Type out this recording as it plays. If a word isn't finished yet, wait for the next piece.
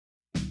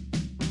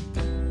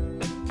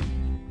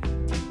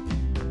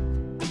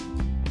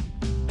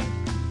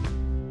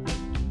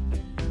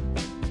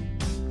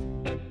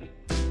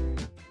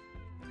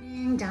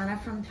Donna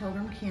from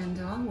Pilgrim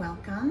Candle.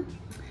 Welcome.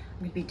 I'm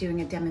going to be doing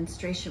a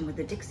demonstration with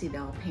the Dixie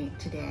Belle paint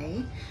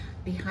today.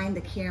 Behind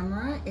the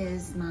camera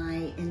is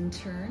my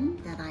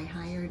intern that I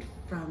hired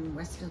from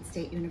Westfield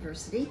State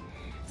University,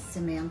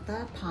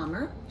 Samantha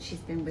Palmer. She's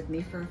been with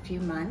me for a few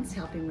months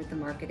helping with the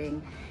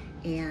marketing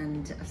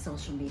and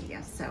social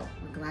media. So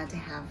we're glad to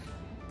have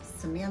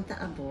Samantha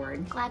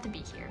aboard. Glad to be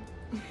here.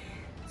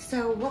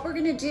 So what we're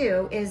going to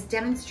do is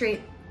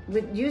demonstrate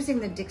with using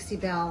the Dixie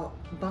Belle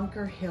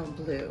Bunker Hill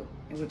Blue,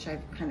 which I've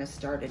kind of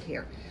started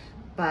here,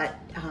 but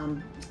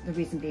the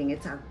reason being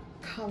it's our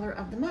color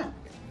of the month.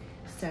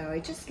 So I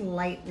just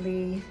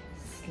lightly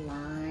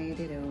slide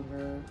it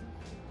over.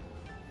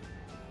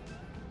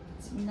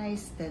 It's a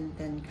nice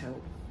thin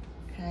coat,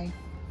 okay?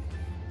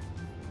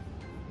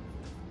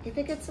 If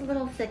it gets a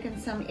little thick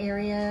in some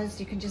areas,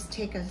 you can just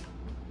take a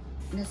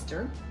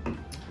mister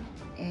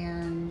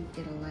and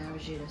it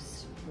allows you to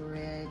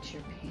spread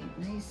your paint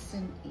nice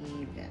and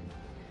even.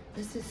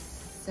 This is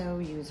so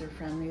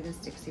user-friendly, this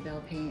Dixie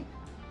Belle paint.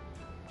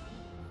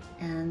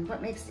 And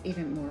what makes it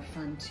even more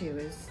fun too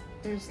is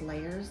there's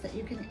layers that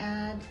you can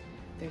add.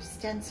 There's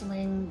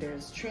stenciling,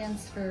 there's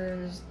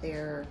transfers,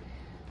 there's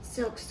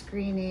silk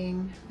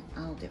screening,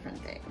 all different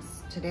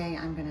things. Today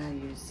I'm gonna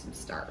use some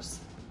stars.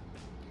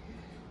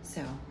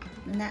 So,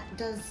 and it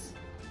does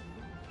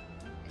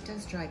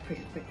dry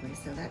pretty quickly,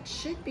 so that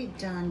should be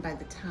done by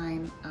the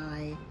time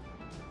I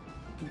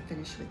am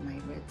finished with my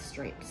red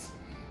stripes.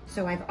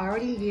 So I've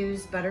already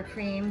used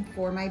buttercream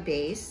for my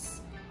base,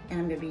 and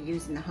I'm going to be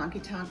using the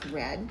Honky Tonk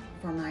Red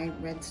for my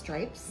red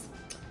stripes.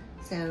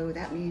 So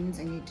that means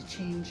I need to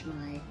change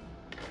my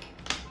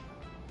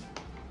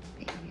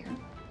paint here.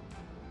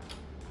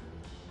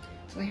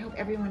 So I hope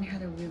everyone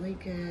had a really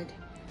good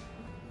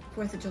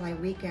 4th of July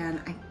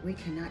weekend. We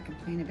cannot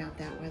complain about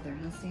that weather,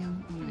 huh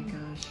Sam? Oh my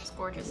gosh. It's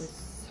gorgeous. It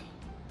was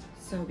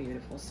so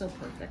beautiful, so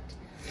perfect.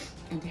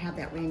 And to have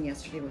that rain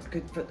yesterday was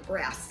good for the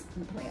grass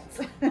and the plants.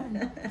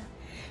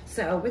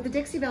 So with the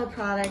Dixie Belle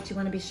product, you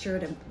want to be sure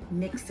to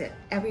mix it,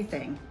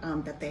 everything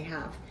that they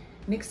have.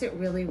 Mix it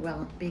really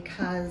well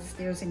because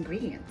there's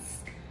ingredients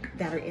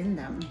that are in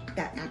them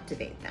that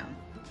activate them.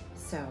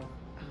 So,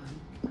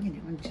 you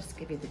know, and just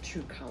give you the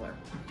true color.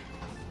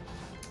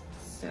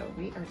 So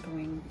we are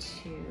going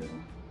to,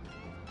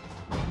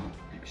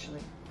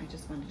 actually, I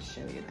just wanted to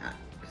show you that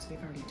because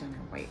we've already done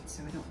our white,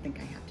 so I don't think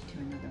I have to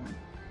do another one.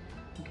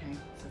 Okay,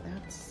 so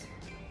that's,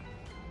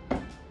 so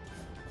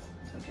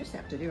we just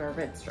have to do our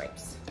red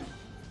stripes.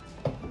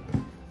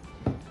 And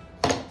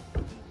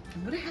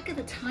what a heck of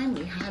a time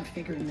we had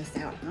figuring this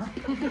out, huh?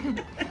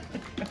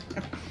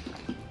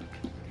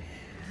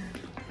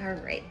 All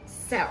right,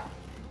 so.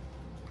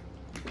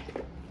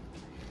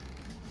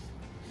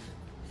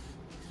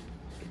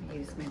 I'm gonna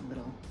use my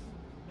little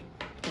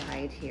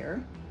guide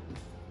here.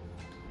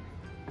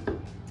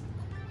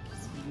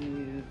 Just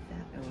move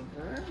that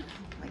over.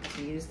 I like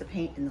to use the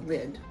paint in the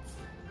lid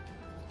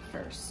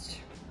first.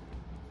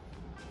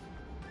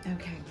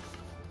 Okay,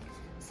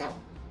 so I'm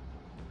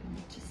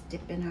gonna just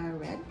dip in our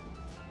red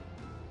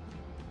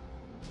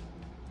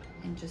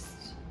and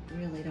just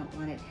really don't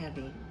want it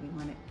heavy. We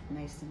want it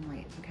nice and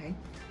light, okay?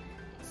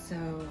 So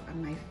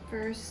on my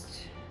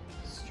first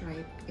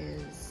stripe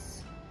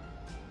is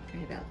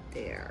right about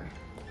there,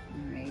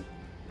 all right?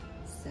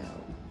 So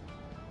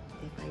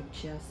if I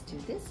just do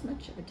this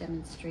much of a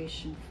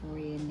demonstration for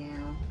you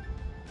now,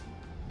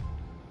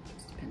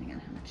 just depending on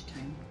how much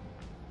time.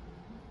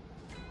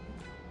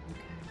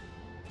 Okay,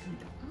 and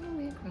go all the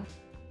way across.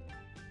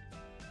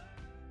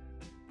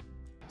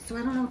 So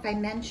I don't know if I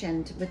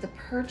mentioned, with the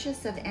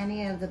purchase of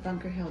any of the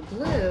Bunker Hill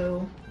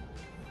Blue,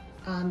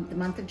 the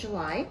month of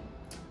July,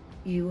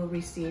 you will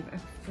receive a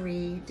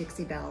free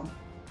Dixie Belle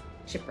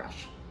chip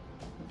brush.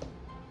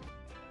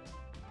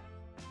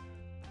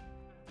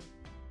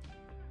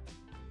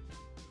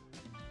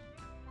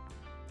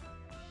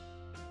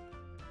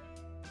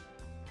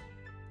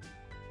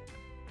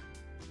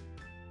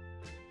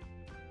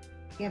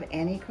 If you have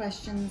any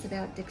questions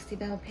about Dixie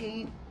Belle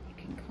paint, you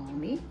can call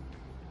me.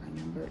 Our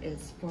number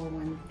is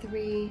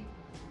 413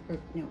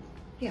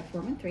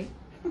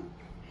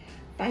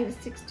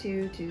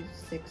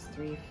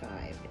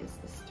 562-2635 is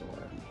the store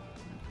number.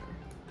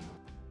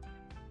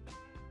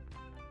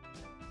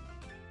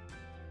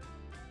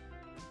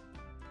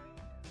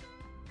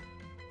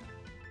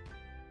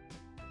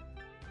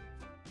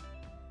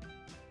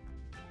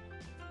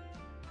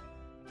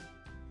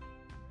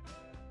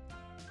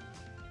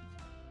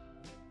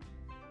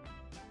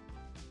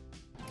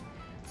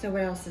 So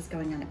what else is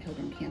going on at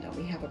Pilgrim Candle?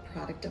 We have a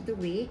product of the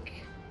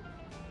week,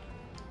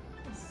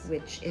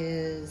 which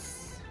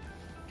is,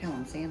 tell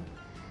them, Sam.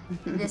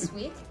 This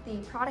week, the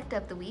product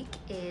of the week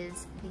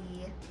is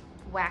the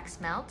wax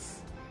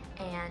melts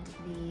and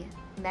the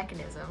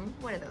mechanism,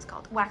 what are those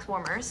called? Wax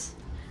warmers.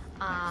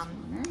 Yeah.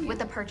 With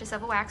the purchase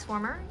of a wax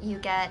warmer, you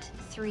get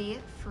 3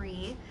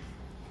 free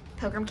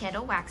Pilgrim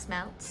Candle wax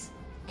melts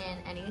in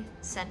any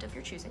scent of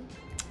your choosing.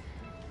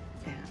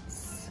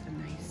 That's a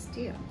nice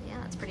deal.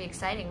 Yeah, it's pretty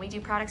exciting. We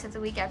do products of the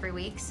week every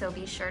week, so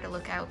be sure to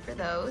look out for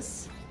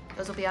those.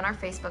 Those will be on our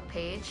Facebook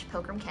page,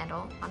 Pilgrim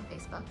Candle on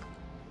Facebook.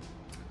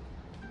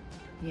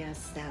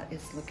 Yes, that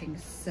is looking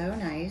so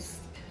nice.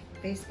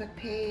 Facebook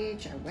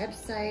page, our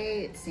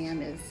website.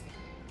 Sam is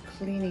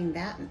cleaning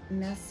that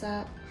mess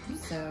up.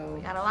 So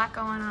we got a lot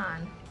going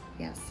on.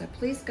 Yes, so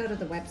please go to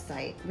the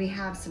website. We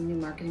have some new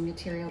marketing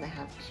material that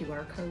have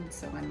QR codes,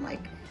 so I'm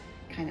like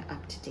kind of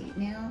up to date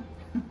now.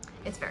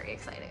 It's very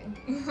exciting.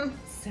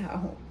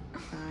 So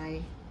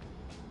I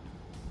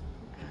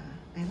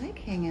like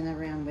hanging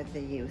around with the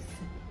youth.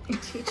 You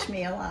teach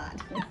me a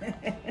lot.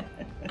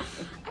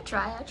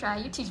 I try.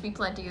 You teach me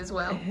plenty as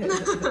well.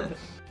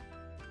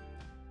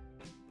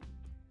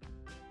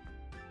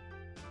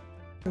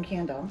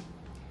 Candle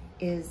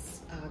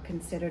is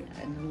considered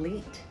an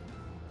elite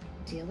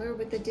dealer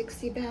with the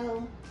Dixie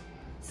Belle.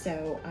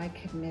 So I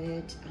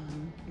committed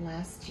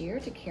last year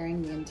to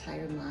carrying the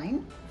entire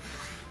line.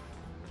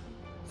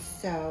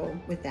 So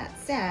with that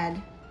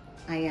said,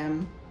 I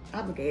am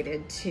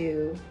obligated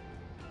to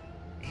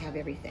have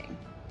everything,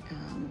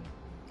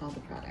 all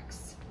the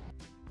products.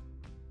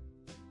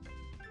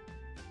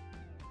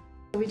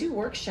 We do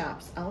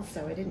workshops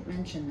also. I didn't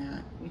mention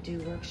that. We do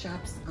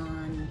workshops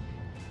on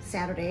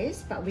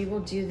Saturdays, but we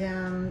will do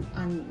them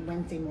on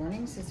Wednesday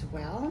mornings as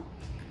well.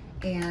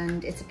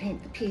 And it's a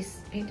paint the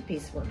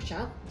piece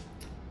workshop,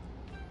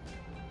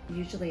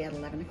 usually at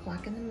 11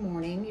 o'clock in the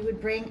morning. You would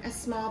bring a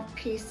small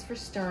piece for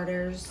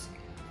starters,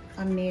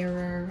 a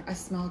mirror, a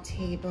small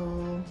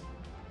table,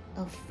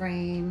 a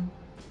frame,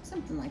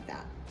 something like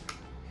that,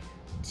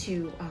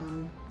 to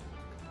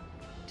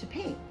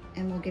paint.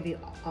 And we'll give you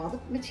all the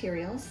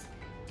materials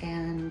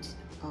and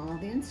all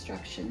the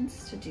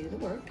instructions to do the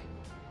work.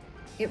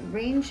 It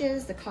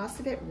ranges, the cost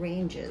of it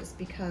ranges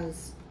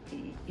because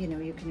you know,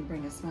 you can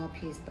bring a small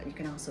piece, but you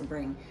can also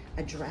bring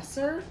a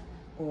dresser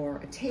or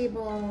a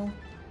table,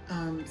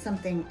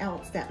 something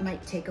else that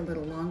might take a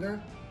little longer.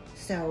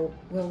 So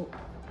we'll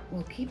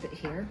keep it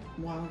here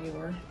while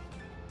you're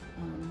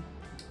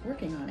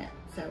working on it.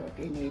 So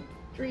if you need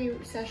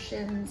 3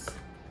 sessions,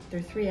 they're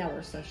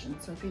 3-hour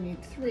sessions. So if you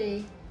need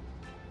 3,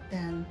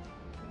 then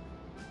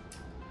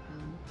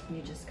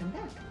you just come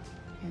back.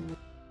 And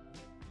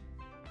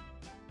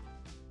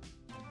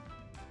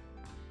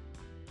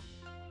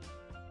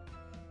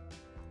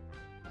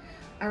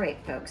all right,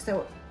 folks,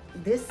 so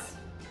this,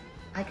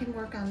 I can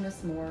work on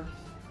this more,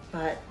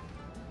 but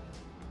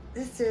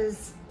this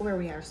is where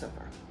we are so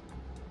far.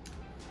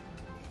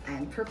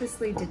 I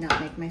purposely did not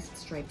make my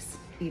stripes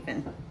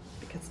even,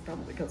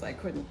 probably because I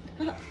couldn't.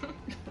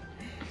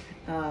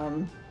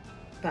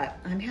 But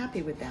I'm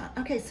happy with that.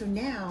 Okay, so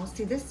now,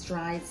 see, this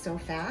dries so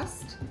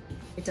fast,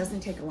 it doesn't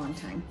take a long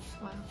time.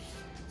 Wow.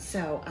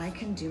 So I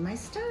can do my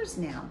stars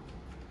now.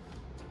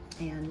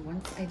 And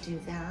once I do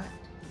that,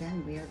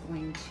 then we are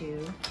going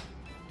to,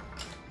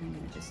 I'm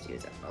gonna just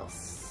use a little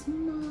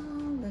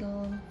small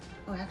little,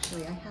 oh,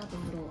 actually I have a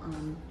little,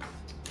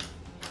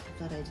 I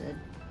thought I did,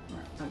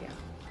 oh yeah,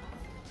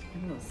 I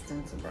have a little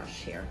stencil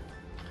brush here,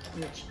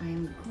 which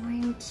I'm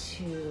going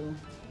to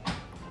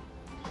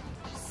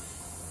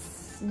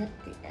snip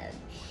the edge,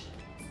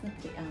 snip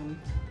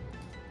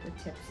the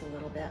tips a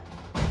little bit,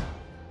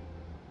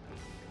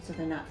 so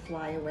they're not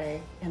fly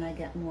away, and I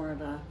get more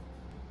of a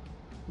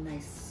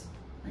nice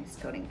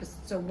coating.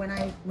 So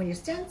when you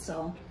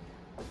stencil,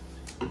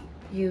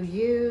 you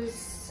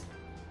use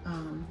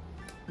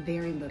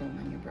very little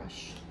on your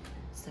brush.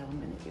 So I'm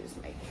going to use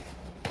my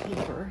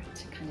paper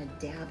to kind of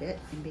dab it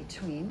in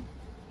between.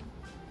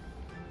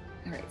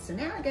 All right, so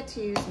now I get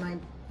to use my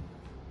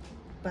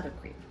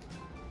buttercream.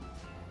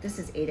 This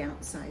is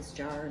 8-ounce size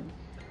jar, and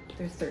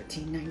they're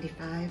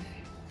 $13.95.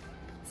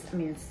 I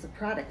mean, the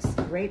product's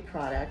a great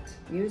product,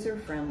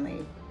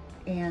 user-friendly,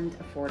 and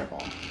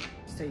affordable.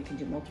 So you can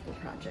do multiple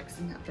projects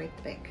and not break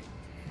the bank.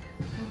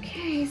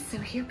 Okay, so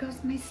here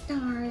goes my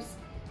stars.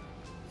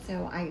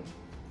 So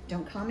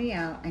don't call me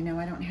out. I know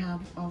I don't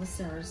have all the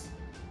stars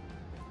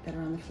that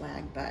are on the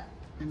flag, but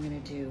I'm gonna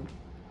do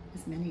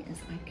as many as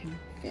I can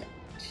fit.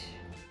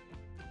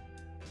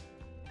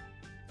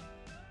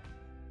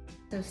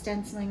 So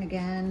stenciling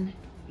again,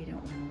 you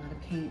don't want a lot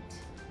of paint.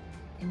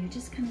 And you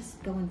just kind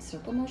of go in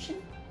circle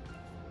motion.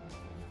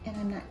 And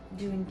I'm not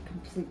doing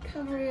complete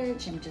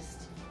coverage, I'm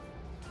just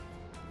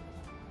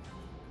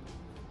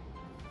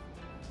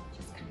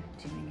kind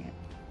of doing it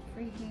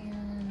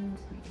freehand,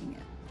 making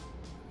it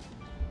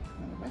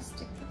a little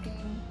rustic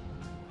looking.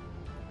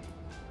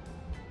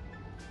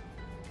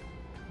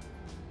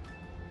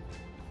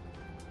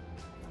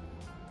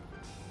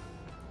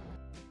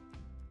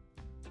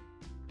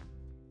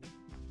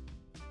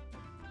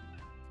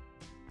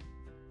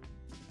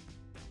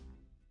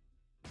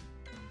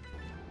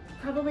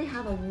 Probably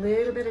have a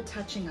little bit of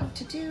touching up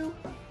to do,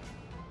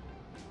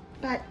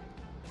 but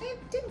it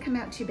didn't come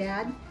out too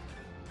bad.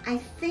 I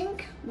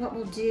think what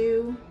we'll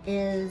do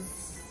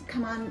is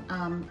come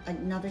on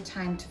another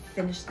time to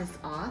finish this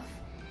off,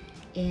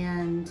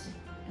 and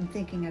I'm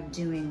thinking of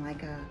doing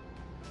like a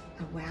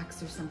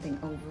wax or something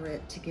over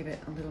it to give it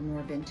a little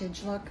more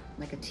vintage look,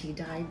 like a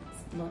tea-dyed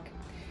look,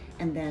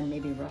 and then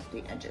maybe rough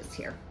the edges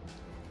here.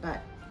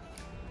 But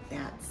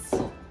that's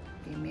the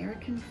American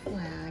American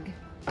flag.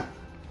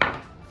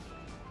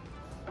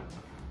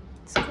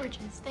 It's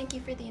gorgeous. Thank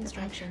you for the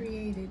instruction.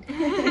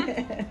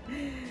 Created.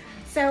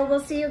 So we'll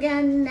see you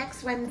again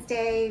next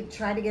Wednesday.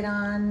 Try to get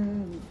our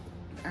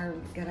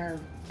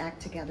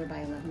act together by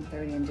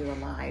 11:30 and do a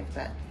live.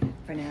 But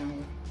for now,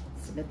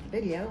 submit the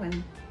video,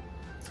 and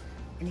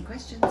any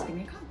questions, give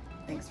me a call.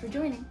 Thanks for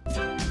joining.